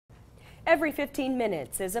Every 15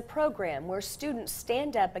 Minutes is a program where students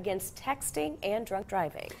stand up against texting and drunk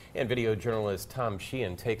driving. And video journalist Tom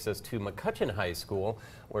Sheehan takes us to McCutcheon High School,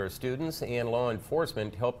 where students and law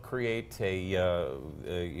enforcement help create a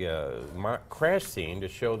crash scene to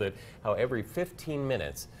show that how every 15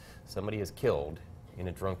 minutes somebody is killed in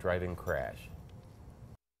a drunk driving crash.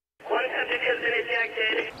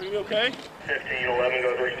 Are you okay? 1511,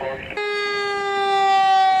 go to response.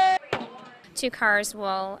 2 cars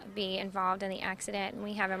will be involved in the accident, and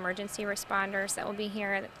we have emergency responders that will be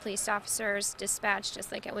here, police officers dispatched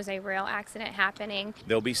just like it was a real accident happening.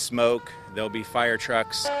 There'll be smoke, there'll be fire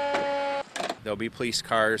trucks, there'll be police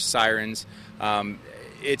cars, sirens.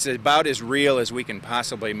 It's about as real as we can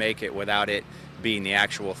possibly make it without it being the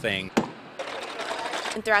actual thing.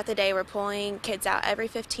 And throughout the day, we're pulling kids out every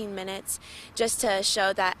 15 minutes just to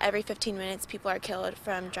show that every 15 minutes people are killed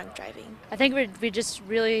from drunk driving. I think we just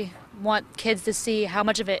really want kids to see how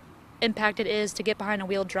much of an impact it is to get behind a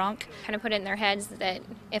wheel drunk. Kind of put it in their heads that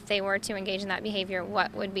if they were to engage in that behavior,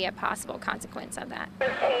 what would be a possible consequence of that.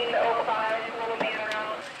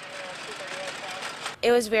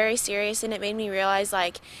 It was very serious, and it made me realize,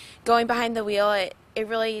 like, going behind the wheel, it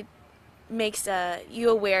really makes you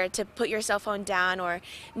aware to put your cell phone down or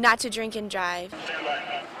not to drink and drive.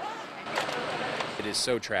 It is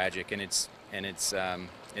so tragic, and it's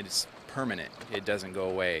permanent. It doesn't go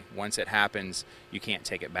away. Once it happens, you can't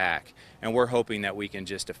take it back. And we're hoping that we can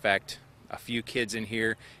just affect a few kids in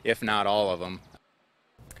here, if not all of them.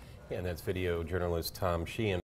 And that's video journalist Tom Sheehan.